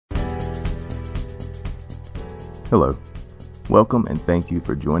Hello, welcome and thank you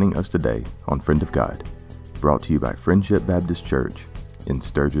for joining us today on Friend of God, brought to you by Friendship Baptist Church in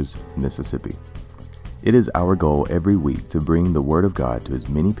Sturgis, Mississippi. It is our goal every week to bring the Word of God to as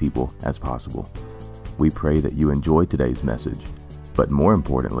many people as possible. We pray that you enjoy today's message, but more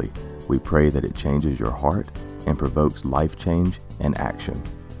importantly, we pray that it changes your heart and provokes life change and action.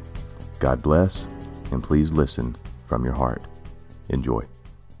 God bless, and please listen from your heart. Enjoy.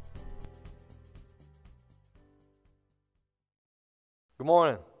 Good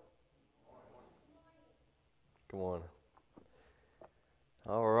morning. Good morning.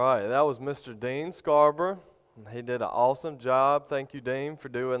 All right, that was Mr. Dean Scarborough. He did an awesome job. Thank you, Dean, for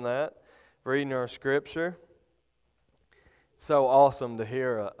doing that, reading our scripture. It's so awesome to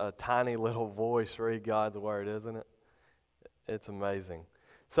hear a tiny little voice read God's word, isn't it? It's amazing.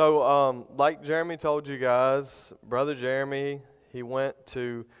 So, like Jeremy told you guys, Brother Jeremy, he went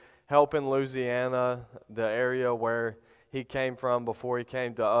to help in Louisiana, the area where he came from before he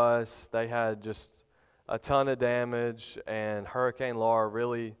came to us. They had just a ton of damage, and Hurricane Laura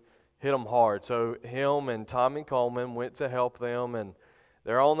really hit them hard. So him and Tommy Coleman went to help them, and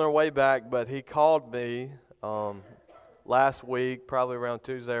they're on their way back. But he called me last week, probably around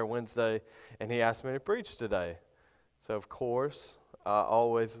Tuesday or Wednesday, and he asked me to preach today. So, of course, I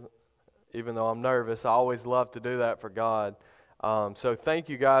always, even though I'm nervous, I always love to do that for God. So thank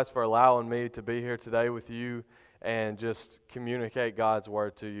you guys for allowing me to be here today with you and just communicate God's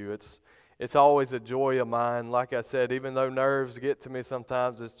word to you. It's always a joy of mine. Like I said, even though nerves get to me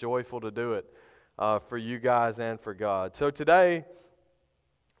sometimes, it's joyful to do it for you guys and for God. So today,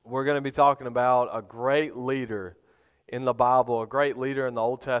 we're going to be talking about a great leader in the Bible, a great leader in the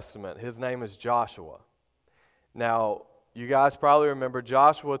Old Testament. His name is Joshua. Now, you guys probably remember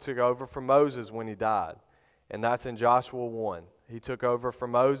Joshua took over from Moses when he died, and that's in Joshua 1. He took over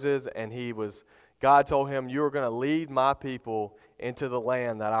from Moses, and God told him, you are going to lead my people into the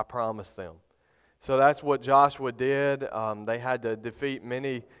land that I promised them. So that's what Joshua did. They had to defeat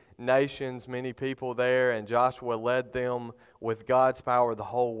many nations, many people there, and Joshua led them with God's power the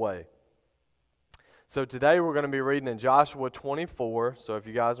whole way. So today we're going to be reading in Joshua 24, so if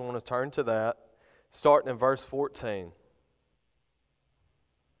you guys want to turn to that, starting in verse 14.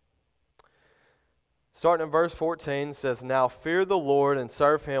 Starting in verse 14, says, Now fear the Lord and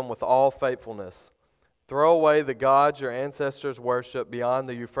serve him with all faithfulness. Throw away the gods your ancestors worshipped beyond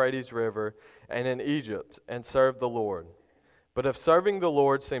the Euphrates River and in Egypt, and serve the Lord. But if serving the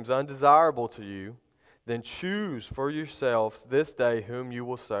Lord seems undesirable to you, then choose for yourselves this day whom you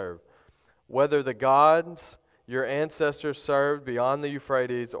will serve, whether the gods your ancestors served beyond the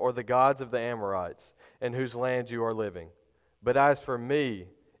Euphrates or the gods of the Amorites, in whose land you are living. But as for me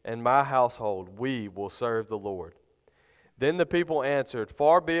and my household, we will serve the Lord. Then the people answered,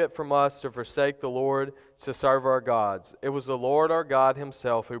 Far be it from us to forsake the Lord to serve our gods. It was the Lord our God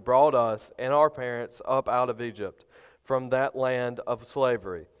himself who brought us and our parents up out of Egypt from that land of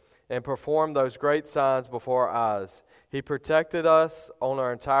slavery and performed those great signs before our eyes. He protected us on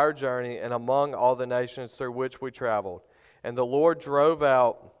our entire journey and among all the nations through which we traveled. And the Lord drove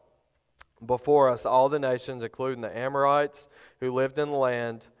out before us all the nations, including the Amorites who lived in the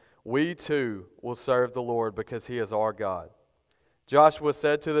land. We too will serve the Lord because he is our God. Joshua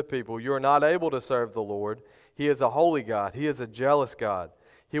said to the people, You are not able to serve the Lord. He is a holy God. He is a jealous God.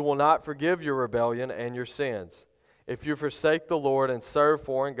 He will not forgive your rebellion and your sins. If you forsake the Lord and serve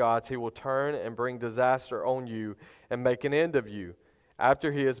foreign gods, he will turn and bring disaster on you and make an end of you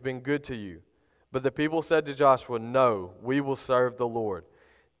after he has been good to you. But the people said to Joshua, No, we will serve the Lord.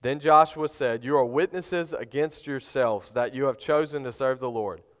 Then Joshua said, You are witnesses against yourselves that you have chosen to serve the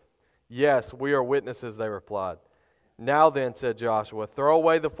Lord. Yes, we are witnesses, they replied. Now then, said Joshua, throw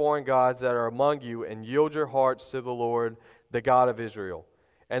away the foreign gods that are among you and yield your hearts to the Lord, the God of Israel.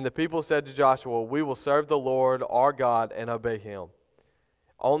 And the people said to Joshua, We will serve the Lord our God and obey him.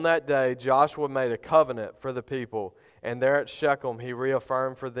 On that day, Joshua made a covenant for the people, and there at Shechem he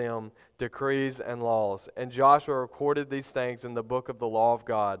reaffirmed for them decrees and laws. And Joshua recorded these things in the book of the law of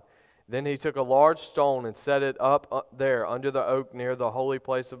God. Then he took a large stone and set it up there under the oak near the holy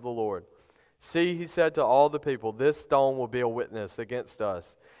place of the Lord. See, he said to all the people, This stone will be a witness against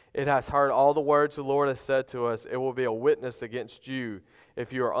us. It has heard all the words the Lord has said to us. It will be a witness against you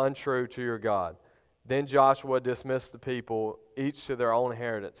if you are untrue to your God. Then Joshua dismissed the people, each to their own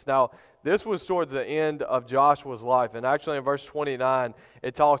inheritance. Now, this was towards the end of Joshua's life. And actually in verse 29,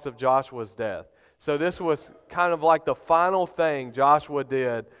 it talks of Joshua's death. So this was kind of like the final thing Joshua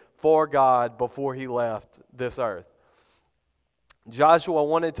did for God before he left this earth. Joshua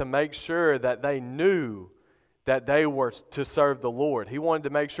wanted to make sure that they knew that they were to serve the Lord. He wanted to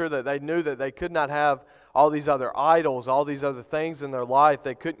make sure that they knew that they could not have all these other idols, all these other things in their life.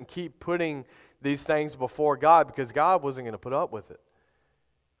 They couldn't keep putting these things before God because God wasn't going to put up with it.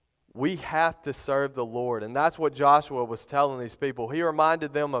 We have to serve the Lord. And that's what Joshua was telling these people. He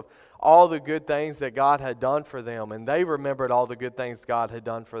reminded them of all the good things that God had done for them. And they remembered all the good things God had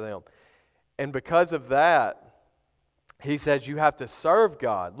done for them. And because of that, he says you have to serve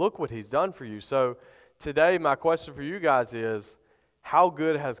God. Look what He's done for you. So today my question for you guys is, how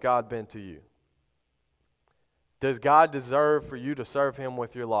good has God been to you? Does God deserve for you to serve Him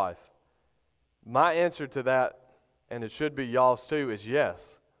with your life? My answer to that, and it should be y'all's too, is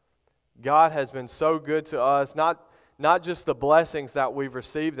yes. God has been so good to us, not just the blessings that we've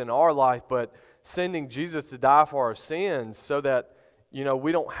received in our life, but sending Jesus to die for our sins so that,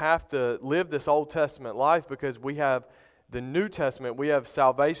 we don't have to live this Old Testament life because we have the New Testament. We have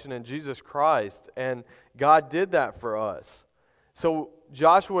salvation in Jesus Christ, and God did that for us. So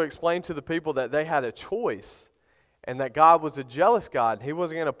Joshua explained to the people that they had a choice and that God was a jealous God. He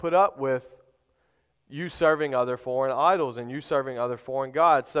wasn't going to put up with you serving other foreign idols and you serving other foreign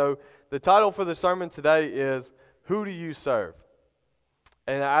gods. So the title for the sermon today is, Who Do You Serve?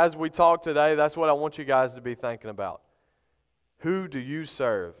 And as we talk today, that's what I want you guys to be thinking about. Who do you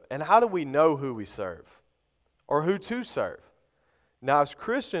serve? And how do we know who we serve? Or who to serve? Now, as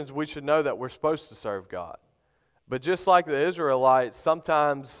Christians, we should know that we're supposed to serve God. But just like the Israelites,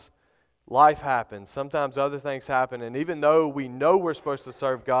 sometimes life happens. Sometimes other things happen. And even though we know we're supposed to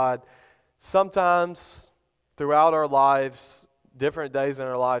serve God, sometimes throughout our lives, different days in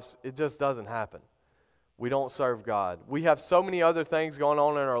our lives, it just doesn't happen. We don't serve God. We have so many other things going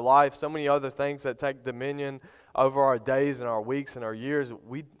on in our life, so many other things that take dominion over our days and our weeks and our years.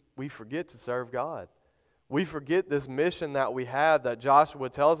 We forget to serve God. We forget this mission that we have that Joshua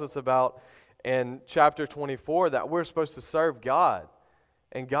tells us about in chapter 24, that we're supposed to serve God.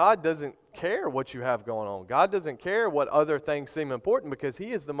 And God doesn't care what you have going on. God doesn't care what other things seem important because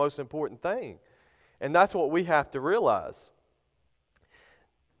He is the most important thing. And that's what we have to realize.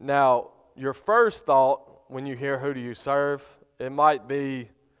 Now, your first thought when you hear who do you serve, it might be,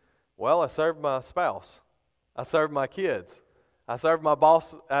 well, I serve my spouse. I serve my kids. I serve my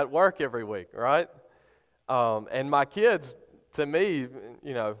boss at work every week, right? And my kids, to me,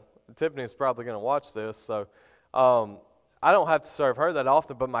 Tiffany's probably going to watch this, so I don't have to serve her that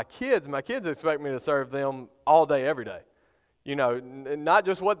often, but my kids expect me to serve them all day, every day. Not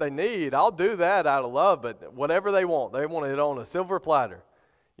just what they need. I'll do that out of love, but whatever they want it on a silver platter.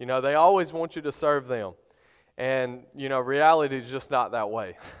 They always want you to serve them. And, reality is just not that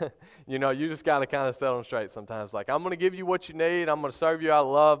way. You just got to kind of set them straight sometimes. Like, I'm going to give you what you need. I'm going to serve you out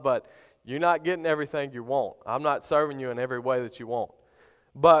of love, but you're not getting everything you want. I'm not serving you in every way that you want.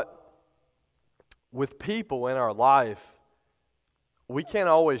 But with people in our life, we can't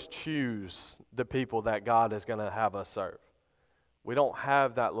always choose the people that God is going to have us serve. We don't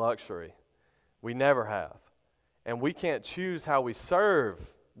have that luxury. We never have. And we can't choose how we serve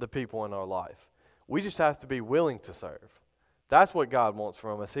the people in our life. We just have to be willing to serve. That's what God wants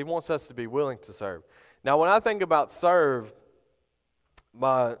from us. He wants us to be willing to serve. Now, when I think about serve,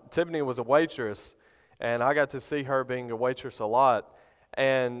 Tiffany was a waitress, and I got to see her being a waitress a lot.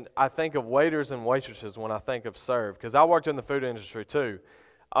 And I think of waiters and waitresses when I think of serve, because I worked in the food industry too.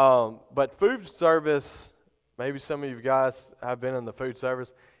 But food service, maybe some of you guys have been in the food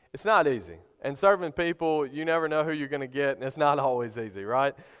service, it's not easy. And serving people, you never know who you're going to get, and it's not always easy,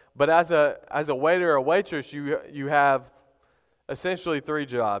 right? But as a waiter or waitress, you have essentially 3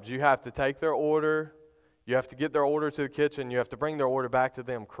 jobs. You have to take their order, you have to get their order to the kitchen, you have to bring their order back to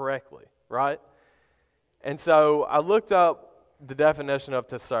them correctly, right? And so I looked up the definition of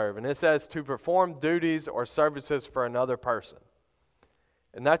to serve, and it says to perform duties or services for another person.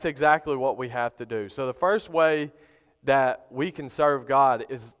 And that's exactly what we have to do. So the first way that we can serve God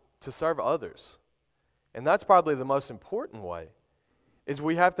is to serve others. And that's probably the most important way, is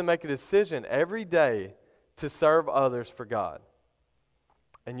we have to make a decision every day to serve others for God.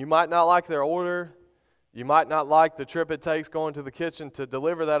 And you might not like their order, you might not like the trip it takes going to the kitchen to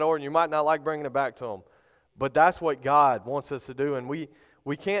deliver that order, and you might not like bringing it back to them. But that's what God wants us to do, and we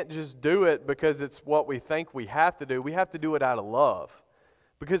can't just do it because it's what we think we have to do. We have to do it out of love,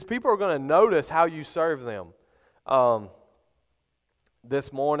 because people are going to notice how you serve them.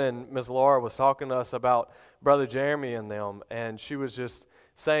 This morning, Ms. Laura was talking to us about Brother Jeremy and them, and she was just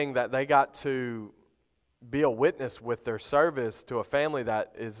saying that they got to be a witness with their service to a family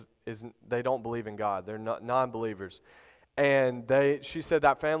that is they don't believe in God. They're non-believers. And she said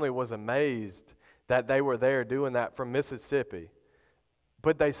that family was amazed that they were there doing that from Mississippi.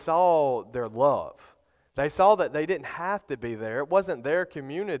 But they saw their love. They saw that they didn't have to be there. It wasn't their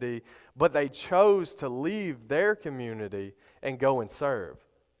community, but they chose to leave their community and go and serve.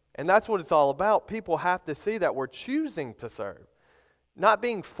 And that's what it's all about. People have to see that we're choosing to serve, not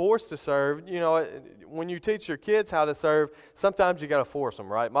being forced to serve. You know, when you teach your kids how to serve, sometimes you got to force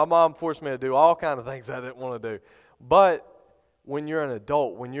them, right? My mom forced me to do all kinds of things I didn't want to do. But when you're an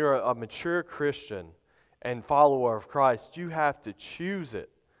adult, when you're a mature Christian and follower of Christ, you have to choose it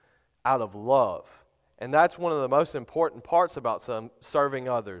out of love. And that's one of the most important parts about serving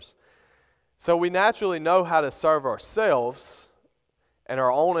others. So we naturally know how to serve ourselves and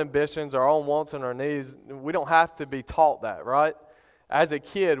our own ambitions, our own wants and our needs. We don't have to be taught that, right? As a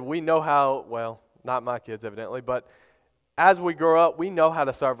kid, we know how, well, not my kids evidently, but as we grow up, we know how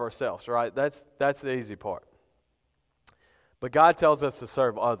to serve ourselves, right? That's the easy part. But God tells us to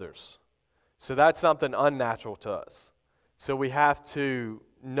serve others. So that's something unnatural to us. So we have to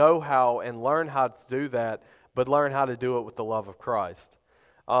know how and learn how to do that, but learn how to do it with the love of Christ.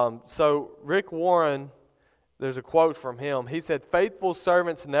 So Rick Warren, there's a quote from him. He said, "Faithful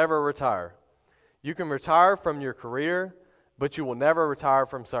servants never retire. You can retire from your career, but you will never retire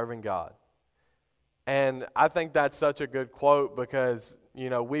from serving God." And I think that's such a good quote because,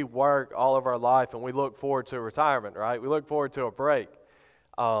 you know, we work all of our life and we look forward to retirement, right? We look forward to a break.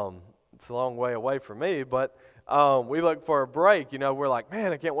 It's a long way away from me, but we look for a break. You know, we're like,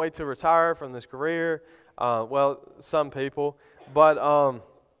 man, I can't wait to retire from this career. Well, some people. But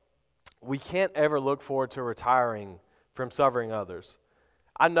we can't ever look forward to retiring from serving others.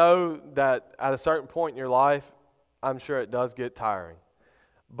 I know that at a certain point in your life, I'm sure it does get tiring.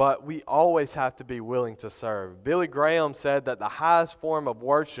 But we always have to be willing to serve. Billy Graham said that the highest form of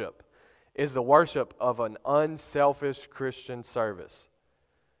worship is the worship of an unselfish Christian service.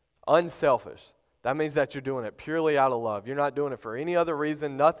 Unselfish. That means that you're doing it purely out of love. You're not doing it for any other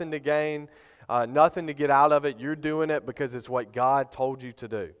reason, nothing to gain, nothing to get out of it. You're doing it because it's what God told you to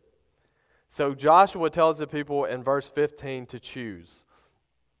do. So Joshua tells the people in verse 15 to choose.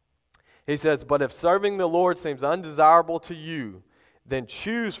 He says, "But if serving the Lord seems undesirable to you, then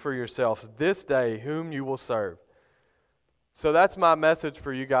choose for yourselves this day whom you will serve." So that's my message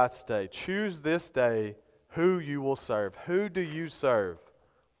for you guys today. Choose this day who you will serve. Who do you serve?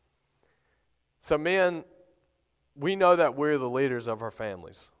 So men, we know that we're the leaders of our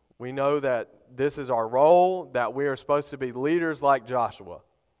families. We know that this is our role, that we are supposed to be leaders like Joshua.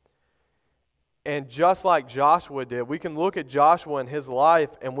 And just like Joshua did, we can look at Joshua and his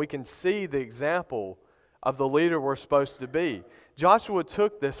life and we can see the example of the leader we're supposed to be. Joshua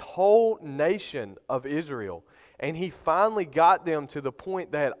took this whole nation of Israel and he finally got them to the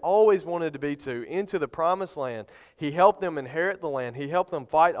point they had always wanted to be to, into the promised land. He helped them inherit the land. He helped them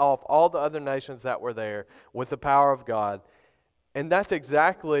fight off all the other nations that were there with the power of God. And that's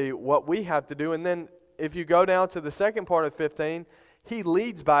exactly what we have to do. And then if you go down to the second part of 15, he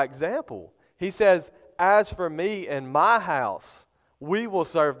leads by example. He says, "As for me and my house, we will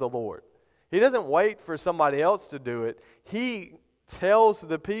serve the Lord." He doesn't wait for somebody else to do it. He tells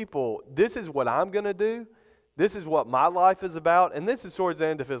the people, this is what I'm going to do. This is what my life is about. And this is towards the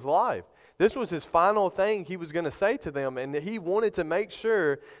end of his life. This was his final thing he was going to say to them. And he wanted to make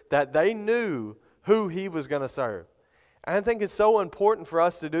sure that they knew who he was going to serve. And I think it's so important for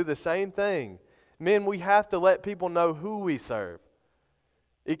us to do the same thing. Men, we have to let people know who we serve.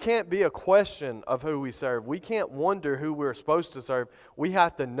 It can't be a question of who we serve. We can't wonder who we're supposed to serve. We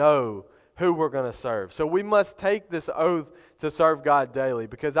have to know who we're going to serve. So we must take this oath to serve God daily,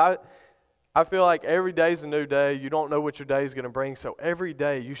 because I feel like every day is a new day. You don't know what your day is going to bring. So every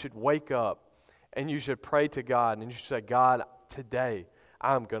day you should wake up and you should pray to God and you should say, "God, today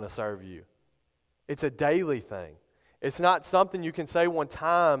I'm going to serve you." It's a daily thing. It's not something you can say one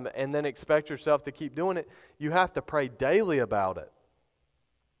time and then expect yourself to keep doing it. You have to pray daily about it.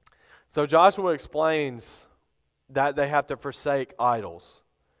 So Joshua explains that they have to forsake idols,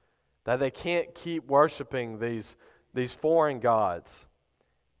 that they can't keep worshiping these foreign gods,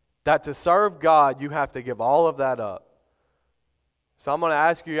 that to serve God, you have to give all of that up. So I'm going to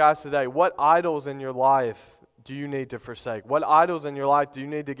ask you guys today, what idols in your life do you need to forsake? What idols in your life do you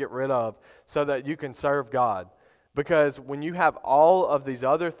need to get rid of so that you can serve God? Because when you have all of these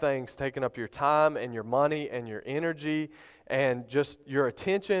other things taking up your time and your money and your energy and just your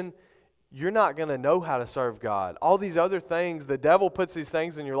attention, you're not going to know how to serve God. All these other things, the devil puts these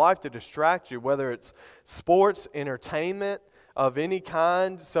things in your life to distract you, whether it's sports, entertainment of any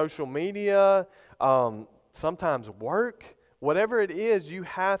kind, social media, sometimes work. Whatever it is, you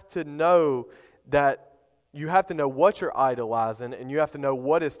have to know that you have to know what you're idolizing, and you have to know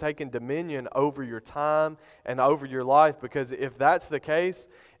what is taking dominion over your time and over your life. Because if that's the case,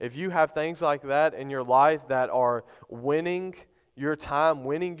 if you have things like that in your life that are winning your time,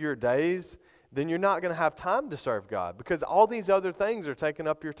 winning your days, then you're not going to have time to serve God, because all these other things are taking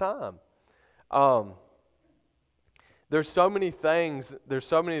up your time. There's so many things, there's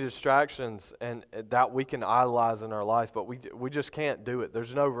so many distractions and that we can idolize in our life, but we just can't do it.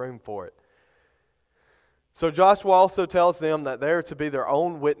 There's no room for it. So Joshua also tells them that they're to be their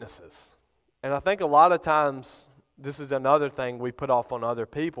own witnesses. And I think a lot of times this is another thing we put off on other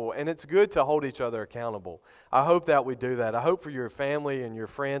people, and it's good to hold each other accountable. I hope that we do that. I hope for your family and your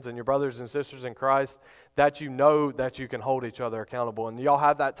friends and your brothers and sisters in Christ that you know that you can hold each other accountable, and y'all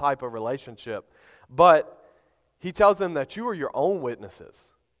have that type of relationship. But he tells them that you are your own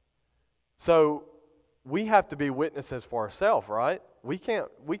witnesses. So we have to be witnesses for ourselves, right? We can't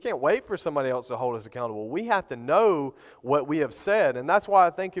wait for somebody else to hold us accountable. We have to know what we have said. And that's why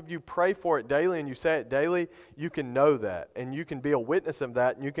I think if you pray for it daily and you say it daily, you can know that. And you can be a witness of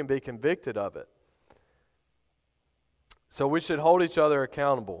that, and you can be convicted of it. So we should hold each other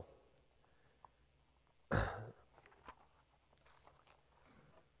accountable.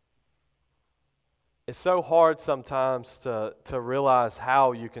 It's so hard sometimes to realize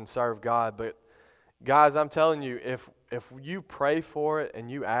how you can serve God. But guys, I'm telling you, if you pray for it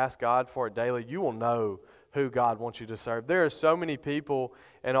and you ask God for it daily, you will know who God wants you to serve. There are so many people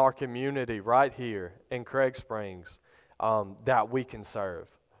in our community right here in Craig Springs that we can serve.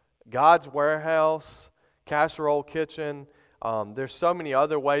 God's Warehouse, Casserole Kitchen, there's so many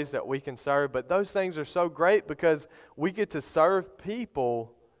other ways that we can serve, but those things are so great because we get to serve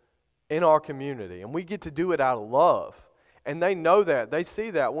people in our community, and we get to do it out of love. And they know that. They see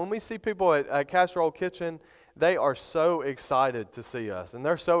that. When we see people at Casserole Kitchen, they are so excited to see us. And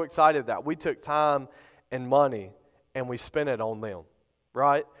they're so excited that we took time and money and we spent it on them,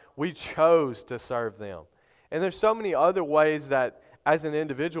 right? We chose to serve them. And there's so many other ways that as an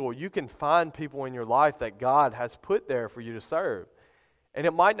individual, you can find people in your life that God has put there for you to serve. And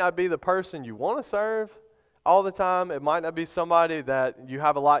it might not be the person you want to serve all the time. It might not be somebody that you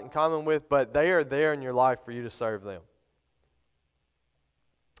have a lot in common with, but they are there in your life for you to serve them.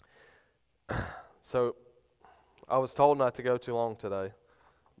 So I was told not to go too long today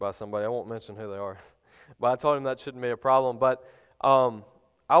by somebody. I won't mention who they are. But I told him that shouldn't be a problem. But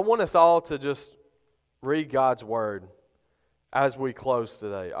I want us all to just read God's Word as we close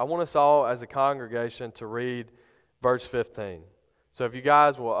today. I want us all as a congregation to read verse 15. So if you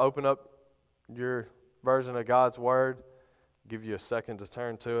guys will open up your version of God's Word, I'll give you a second to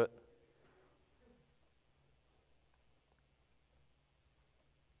turn to it.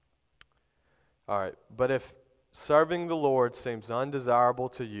 All right, but if serving the Lord seems undesirable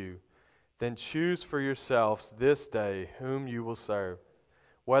to you, then choose for yourselves this day whom you will serve,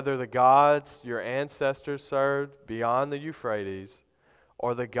 whether the gods your ancestors served beyond the Euphrates,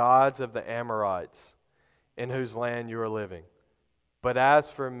 or the gods of the Amorites, in whose land you are living. But as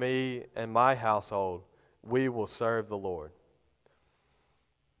for me and my household, we will serve the Lord.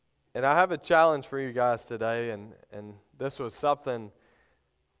 And I have a challenge for you guys today, and this was something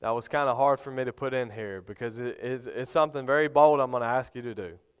that was kind of hard for me to put in here because it's something very bold I'm going to ask you to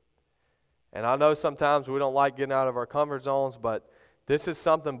do. And I know sometimes we don't like getting out of our comfort zones, but this is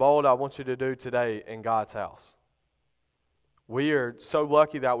something bold I want you to do today in God's house. We are so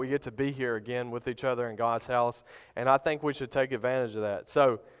lucky that we get to be here again with each other in God's house, and I think we should take advantage of that.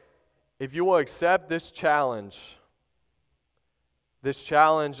 So if you will accept this challenge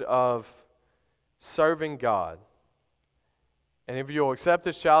of serving God, and if you'll accept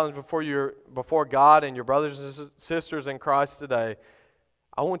this challenge before God and your brothers and sisters in Christ today,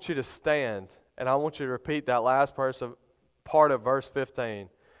 I want you to stand, and I want you to repeat that last part of verse 15,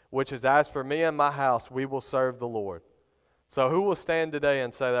 which is, as for me and my house, we will serve the Lord. So who will stand today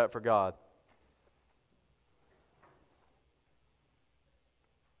and say that for God?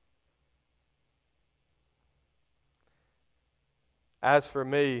 As for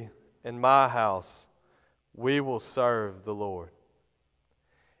me and my house, we will serve the Lord.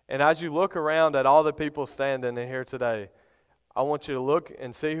 And as you look around at all the people standing in here today, I want you to look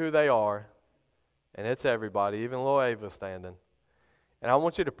and see who they are. And it's everybody, even little Ava standing. And I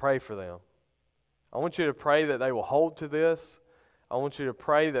want you to pray for them. I want you to pray that they will hold to this. I want you to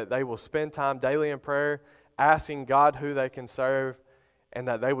pray that they will spend time daily in prayer, asking God who they can serve, and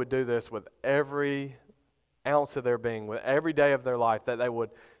that they would do this with every ounce of their being, with every day of their life, that they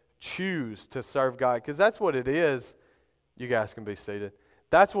would choose to serve God. Because that's what it is. You guys can be seated.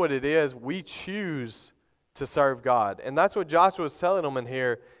 That's what it is. We choose to serve God. And that's what Joshua is telling them in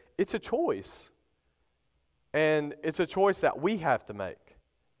here. It's a choice. And it's a choice that we have to make.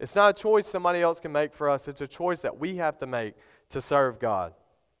 It's not a choice somebody else can make for us. It's a choice that we have to make to serve God.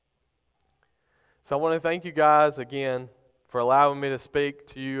 So I want to thank you guys again for allowing me to speak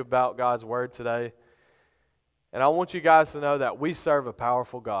to you about God's Word today. And I want you guys to know that we serve a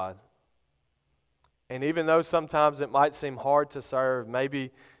powerful God. And even though sometimes it might seem hard to serve,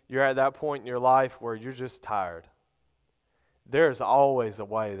 maybe you're at that point in your life where you're just tired, there's always a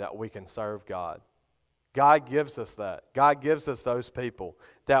way that we can serve God. God gives us that. God gives us those people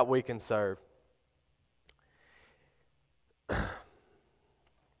that we can serve.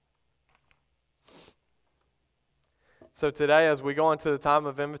 So today, as we go into the time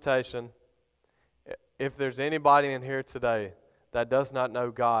of invitation, if there's anybody in here today that does not know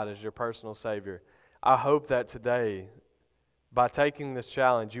God as your personal Savior, I hope that today, by taking this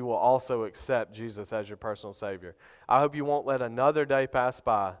challenge, you will also accept Jesus as your personal Savior. I hope you won't let another day pass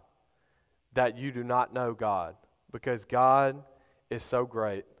by that you do not know God, because God is so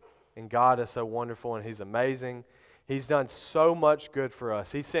great and God is so wonderful and He's amazing. He's done so much good for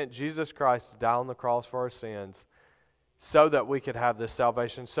us. He sent Jesus Christ to die on the cross for our sins so that we could have this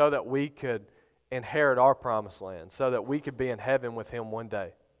salvation, so that we could inherit our promised land, so that we could be in heaven with Him one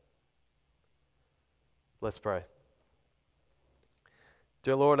day. Let's pray.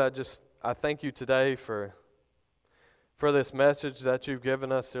 Dear Lord, I thank you today for this message that you've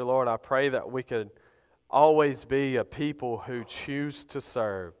given us. Dear Lord, I pray that we could always be a people who choose to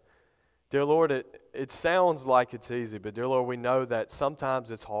serve. Dear Lord, it sounds like it's easy, but dear Lord, we know that sometimes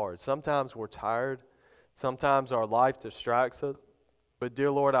it's hard. Sometimes we're tired. Sometimes our life distracts us. But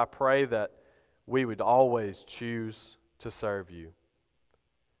dear Lord, I pray that we would always choose to serve you.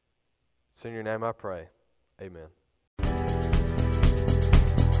 It's in your name I pray. Amen.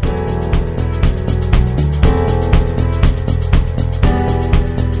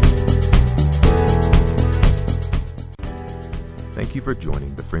 Thank you for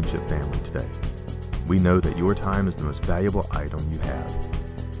joining the Friendship family today. We know that your time is the most valuable item you have,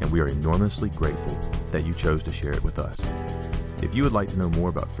 and we are enormously grateful that you chose to share it with us. If you would like to know more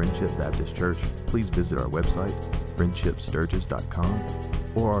about Friendship Baptist Church, please visit our website, friendshipsturgis.com,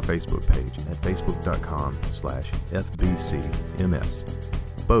 or our Facebook page at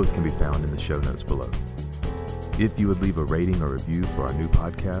facebook.com/FBCMS. Both can be found in the show notes below. If you would leave a rating or review for our new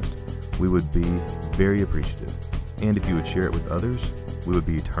podcast, we would be very appreciative. And if you would share it with others, we would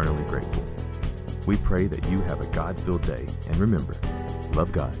be eternally grateful. We pray that you have a God-filled day, and remember,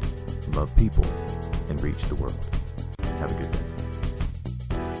 love God, love people, and reach the world. Have a good day.